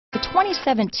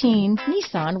2017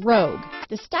 Nissan Rogue.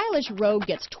 The stylish Rogue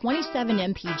gets 27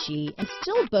 mpg and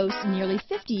still boasts nearly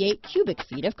 58 cubic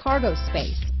feet of cargo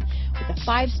space. With a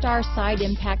 5-star side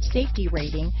impact safety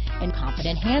rating and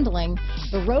confident handling,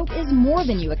 the Rogue is more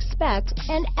than you expect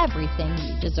and everything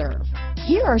you deserve.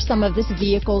 Here are some of this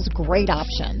vehicle's great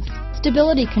options: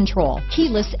 stability control,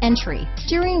 keyless entry,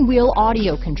 steering wheel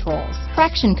audio controls,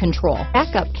 traction control,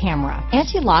 backup camera,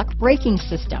 anti-lock braking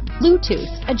system, Bluetooth,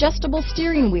 adjustable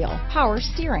steering wheel, power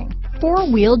steering,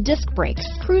 4-wheel disc brakes,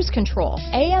 cruise control,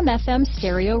 AM/FM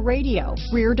stereo radio,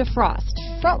 rear defrost,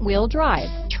 front-wheel drive,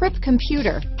 trip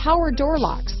computer, power door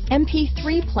locks,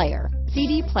 MP3 player,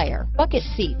 CD player, bucket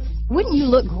seats. Wouldn't you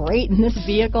look great in this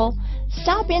vehicle?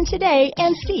 Stop in today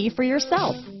and see for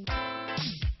yourself.